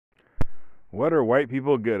What are white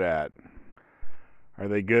people good at? Are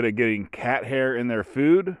they good at getting cat hair in their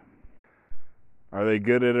food? Are they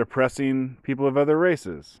good at oppressing people of other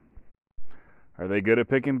races? Are they good at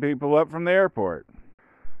picking people up from the airport?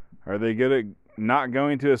 Are they good at not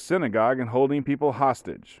going to a synagogue and holding people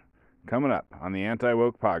hostage? Coming up on the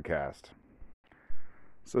Anti-Woke Podcast.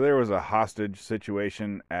 So there was a hostage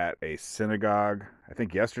situation at a synagogue, I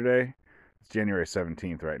think yesterday. It's January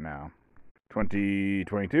 17th right now,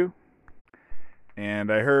 2022.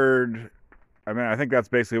 And I think that's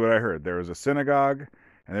basically what I heard. There was a synagogue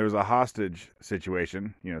and there was a hostage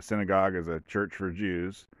situation. Synagogue is a church for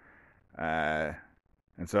Jews. And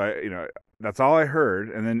so that's all I heard.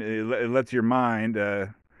 And then it lets your mind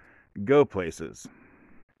go places.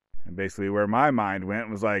 And basically where my mind went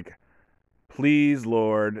was like, please,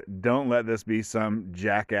 Lord, don't let this be some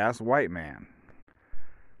jackass white man.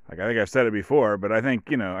 Like, I think I've said it before, but I think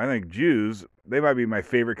Jews, they might be my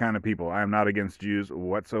favorite kind of people. I am not against Jews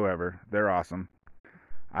whatsoever. They're awesome.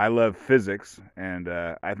 I love physics, and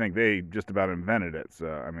I think they just about invented it.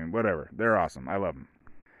 So, whatever. They're awesome. I love them.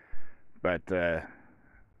 But,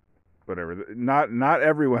 whatever. Not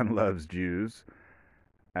everyone loves Jews.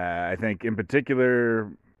 I think, in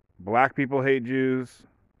particular, black people hate Jews.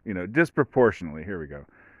 Disproportionately. Here we go.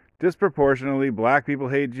 Disproportionately, black people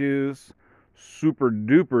hate Jews. Super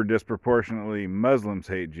duper disproportionately, Muslims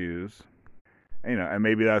hate Jews. And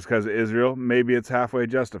maybe that's because of Israel. Maybe it's halfway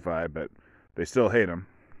justified, but they still hate them.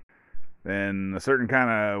 Then a certain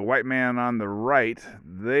kind of white man on the right,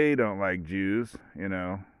 they don't like Jews.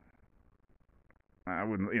 I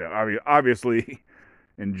wouldn't. Obviously,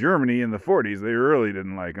 in Germany in the 40s, they really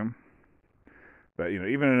didn't like them. But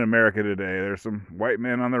even in America today, there's some white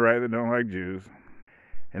men on the right that don't like Jews.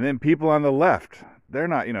 And then people on the left, they're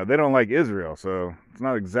not, they don't like Israel, so it's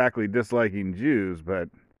not exactly disliking Jews, but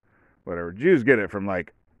whatever. Jews get it from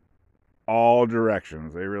like all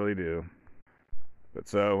directions. They really do. But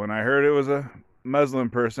so when I heard it was a Muslim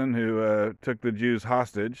person who took the Jews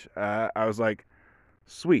hostage, I was like,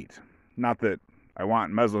 sweet. Not that I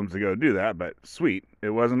want Muslims to go do that, but sweet.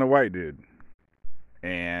 It wasn't a white dude.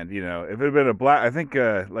 And, if it had been a black, I think,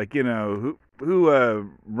 who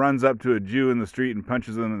runs up to a Jew in the street and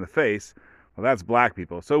punches them in the face? Well, that's black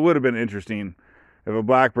people. So it would have been interesting if a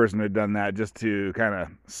black person had done that just to kind of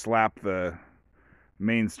slap the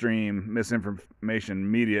mainstream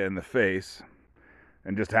misinformation media in the face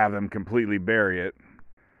and just have them completely bury it.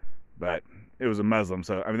 But it was a Muslim,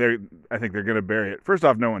 so I think they're going to bury it. First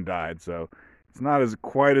off, no one died, so it's not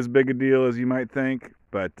quite as big a deal as you might think.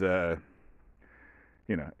 But if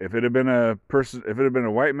it had been a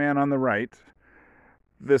white man on the right,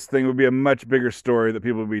 this thing would be a much bigger story that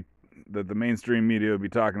the mainstream media would be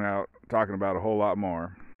talking about a whole lot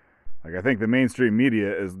more. Like, I think the mainstream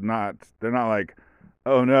media they're not like,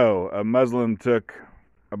 oh no, a Muslim took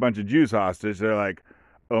a bunch of Jews hostage. They're like,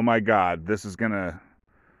 oh my God, this is gonna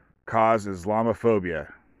cause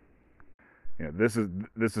Islamophobia. This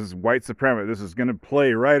is white supremacy. This is gonna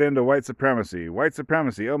play right into white supremacy. White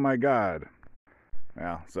supremacy. Oh my God.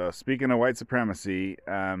 Well, so speaking of white supremacy,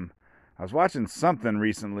 I was watching something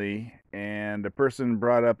recently, and a person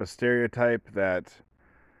brought up a stereotype that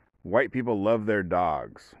white people love their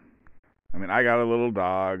dogs. I got a little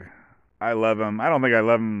dog. I love him. I don't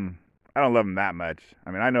love him that much.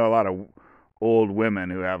 I know a lot of old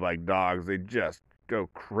women who have like dogs. They just go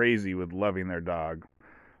crazy with loving their dog.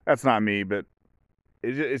 That's not me, but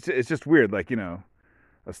it's just weird. Like, a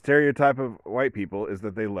stereotype of white people is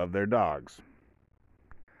that they love their dogs.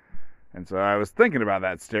 And so I was thinking about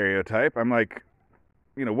that stereotype. I'm like,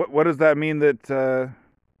 what does that mean that,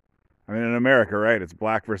 in America, right, it's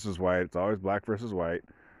black versus white. It's always black versus white.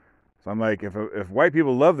 So I'm like, if white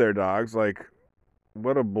people love their dogs, like,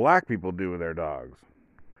 what do black people do with their dogs?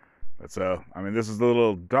 But so, this is a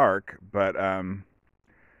little dark, but,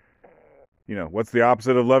 what's the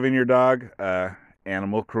opposite of loving your dog?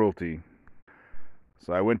 Animal cruelty.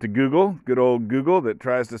 So I went to Google, good old Google that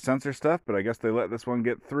tries to censor stuff, but I guess they let this one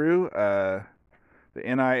get through. The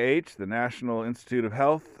NIH, the National Institute of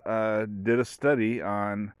Health, did a study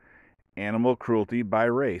on animal cruelty by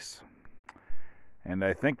race. And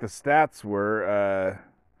I think the stats were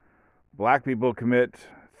black people commit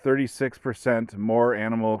 36% more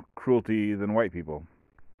animal cruelty than white people.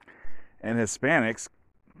 And Hispanics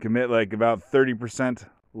commit like about 30%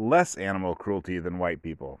 less animal cruelty than white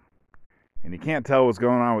people. And you can't tell what's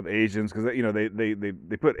going on with Asians because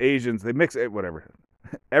they put Asians, they mix it, whatever.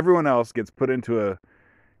 Everyone else gets put into a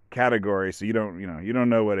category, so you don't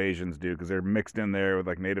know what Asians do because they're mixed in there with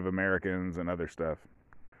like Native Americans and other stuff.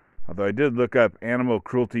 Although I did look up animal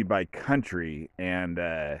cruelty by country, and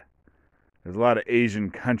There's a lot of Asian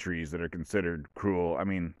countries that are considered cruel. I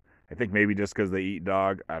mean, I think maybe just because they eat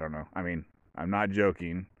dog. I don't know. I mean, I'm not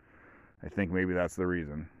joking. I think maybe that's the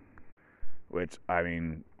reason. Which, I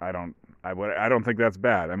mean, I don't think that's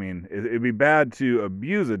bad. I mean, it'd be bad to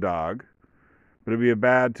abuse a dog, but it'd be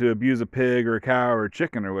bad to abuse a pig or a cow or a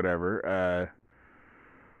chicken or whatever.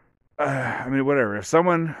 I mean, whatever. If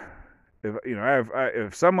someone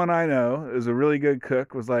I know is a really good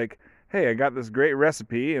cook, was like, hey, I got this great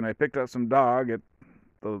recipe and I picked up some dog at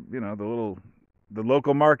the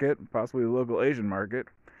local market, possibly the local Asian market.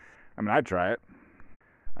 I mean, I'd try it.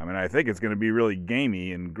 I mean, I think it's going to be really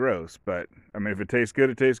gamey and gross, but I mean, if it tastes good,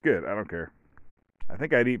 it tastes good. I don't care. I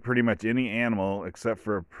think I'd eat pretty much any animal except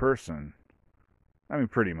for a person. I mean,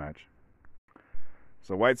 pretty much.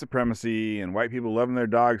 So white supremacy and white people loving their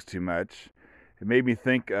dogs too much, it made me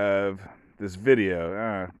think of this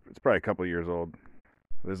video. It's probably a couple years old.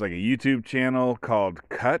 There's like a YouTube channel called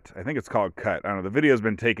Cut. I think it's called Cut. I don't know. The video's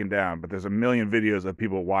been taken down, but there's a million videos of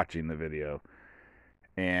people watching the video.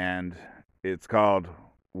 And it's called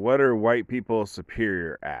 "What Are White People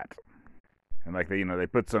Superior At?" And like they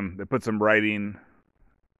put some writing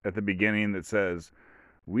at the beginning that says,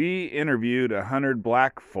 "We interviewed 100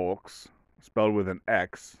 black folks," spelled with an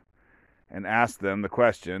X, and asked them the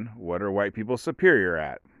question, "What are white people superior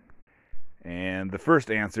at?" And the first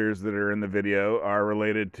answers that are in the video are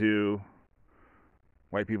related to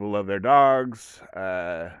white people love their dogs,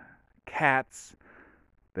 cats.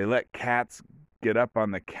 They let cats get up on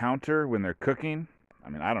the counter when they're cooking. I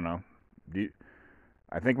mean, I don't know.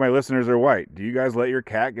 I think my listeners are white. Do you guys let your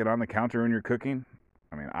cat get on the counter when you're cooking?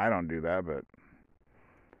 I mean, I don't do that, but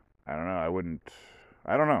I don't know. I wouldn't.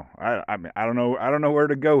 I don't know. I mean, I don't know. I don't know where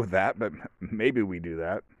to go with that, but maybe we do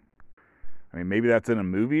that. I mean, maybe that's in a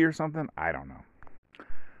movie or something. I don't know.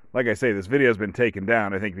 Like I say, this video has been taken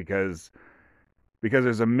down, I think, because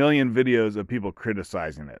there's a million videos of people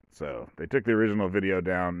criticizing it. So they took the original video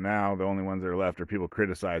down. Now the only ones that are left are people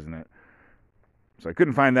criticizing it. So I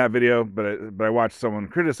couldn't find that video, but I watched someone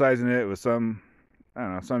criticizing it. It was some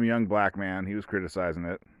young black man. He was criticizing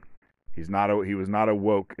it. He was not a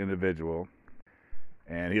woke individual.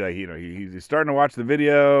 And he's starting to watch the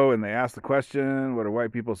video, and they ask the question, "What are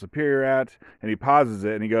white people superior at?" And he pauses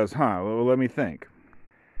it, and he goes, well, let me think.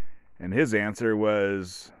 And his answer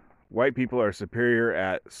was, white people are superior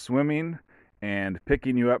at swimming and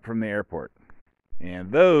picking you up from the airport.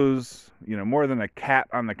 And those, more than a cat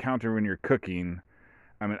on the counter when you're cooking,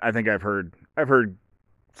 I mean, I think I've heard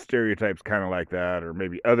stereotypes kind of like that, or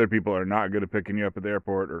maybe other people are not good at picking you up at the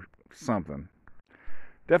airport or something.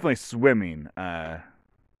 Definitely swimming.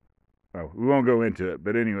 We won't go into it,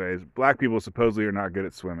 but anyways, black people supposedly are not good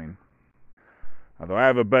at swimming. Although I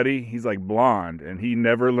have a buddy, he's like blonde, and he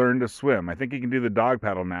never learned to swim. I think he can do the dog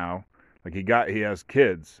paddle now. Like he has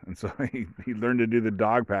kids, and so he learned to do the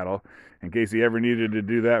dog paddle in case he ever needed to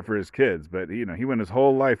do that for his kids. But he went his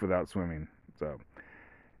whole life without swimming. So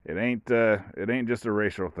it ain't just a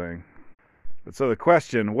racial thing. But so the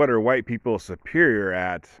question, what are white people superior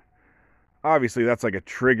at? Obviously, that's like a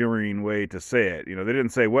triggering way to say it. They didn't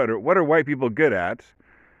say what are white people good at.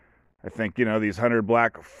 I think these 100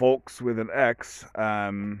 black folks with an X.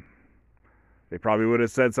 They probably would have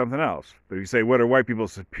said something else. But if you say what are white people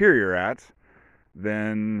superior at,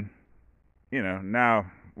 then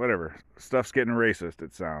now whatever, stuff's getting racist.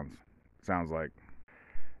 It sounds like.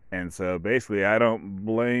 And so basically, I don't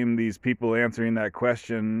blame these people answering that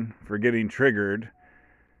question for getting triggered.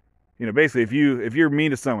 Basically, if you're mean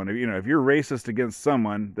to someone, if you're racist against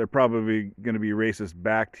someone, they're probably going to be racist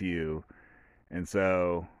back to you. And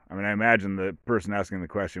so, I mean, I imagine the person asking the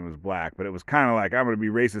question was black, but it was kind of like, I'm going to be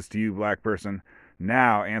racist to you, black person.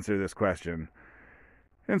 Now answer this question.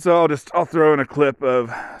 And so I'll throw in a clip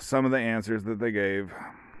of some of the answers that they gave.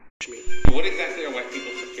 What exactly are white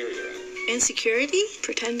people superior at? Insecurity,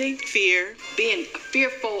 pretending, fear, being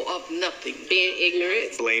fearful of nothing, being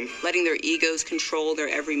ignorant, Blame, letting their egos control their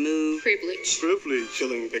every move, privilege,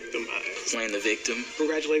 feeling victimized, playing the victim,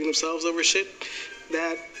 congratulating themselves over shit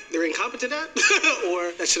that they're incompetent at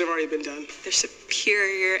or that should have already been done. They're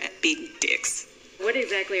superior at being dicks. What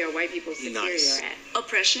exactly are white people superior at?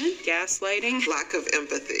 Oppression, gaslighting, Lack of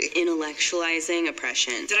empathy. intellectualizing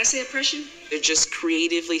oppression. Did I say oppression? They're just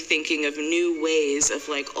creatively thinking of new ways of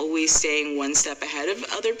always staying one step ahead of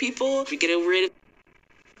other people. We get rid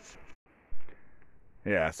of.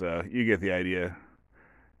 Yeah, so you get the idea.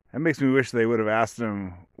 That makes me wish they would have asked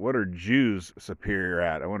them, what are Jews superior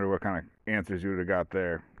at? I wonder what kind of answers you would have got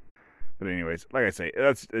there. But anyways, like I say,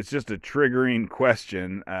 it's just a triggering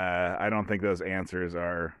question. I don't think those answers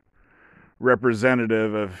are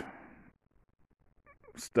representative of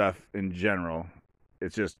stuff in general.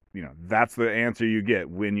 it's just, that's the answer you get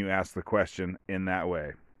when you ask the question in that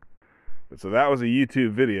way. But so that was a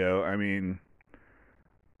YouTube video. I mean,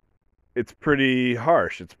 it's pretty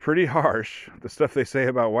harsh. It's pretty harsh, the stuff they say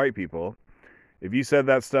about white people. If you said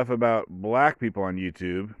that stuff about black people on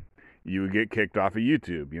YouTube, you would get kicked off of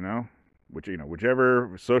YouTube,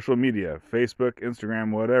 whichever social media, Facebook,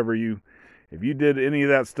 Instagram, whatever if you did any of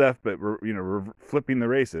that stuff, but flipping the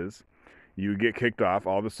races, you would get kicked off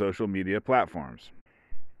all the social media platforms.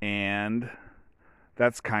 And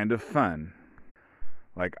that's kind of fun.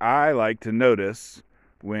 Like, I like to notice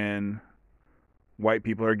when white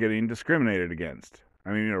people are getting discriminated against. I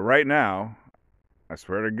mean, right now, I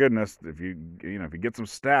swear to goodness, if you get some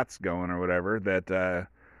stats going or whatever, that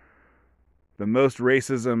the most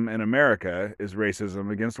racism in America is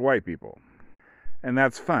racism against white people. And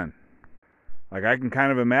that's fun. Like, I can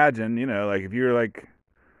kind of imagine, like if you're like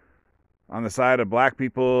on the side of black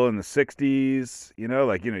people in the 60s,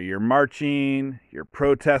 you're marching, you're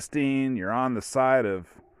protesting, you're on the side of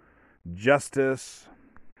justice,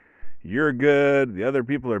 you're good, the other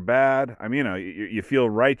people are bad. I mean, you feel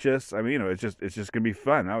righteous. I mean, it's just going to be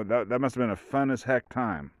fun. That must have been a fun as heck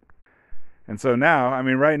time. And so now, I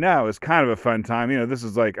mean, right now is kind of a fun time. This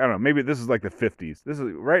is like, I don't know, maybe this is like the 50s.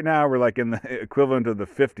 Right now we're like in the equivalent of the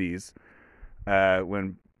 50s,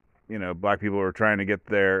 when, black people were trying to get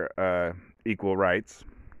their equal rights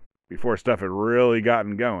before stuff had really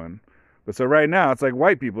gotten going. But so right now it's like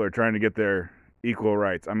white people are trying to get their equal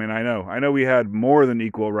rights. I mean, I know we had more than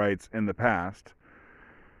equal rights in the past,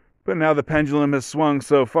 but now the pendulum has swung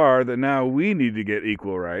so far that now we need to get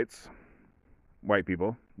equal rights. White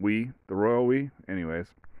people, we, the royal we, anyways.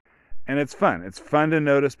 And it's fun. It's fun to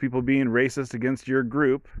notice people being racist against your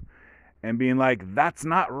group and being like, that's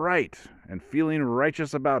not right, and feeling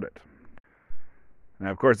righteous about it.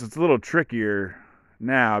 Now, of course, it's a little trickier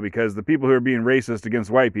now because the people who are being racist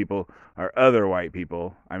against white people are other white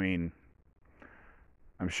people. I mean,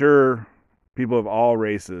 I'm sure people of all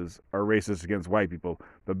races are racist against white people,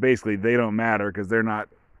 but basically they don't matter because they're not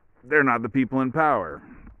the people in power.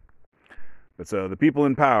 But so the people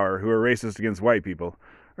in power who are racist against white people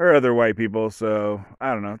are other white people. So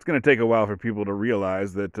I don't know. It's going to take a while for people to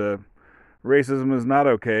realize that racism is not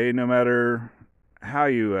okay, no matter how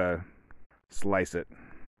you slice it.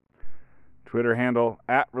 Twitter handle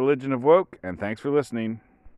 @ReligionOfWoke, and thanks for listening.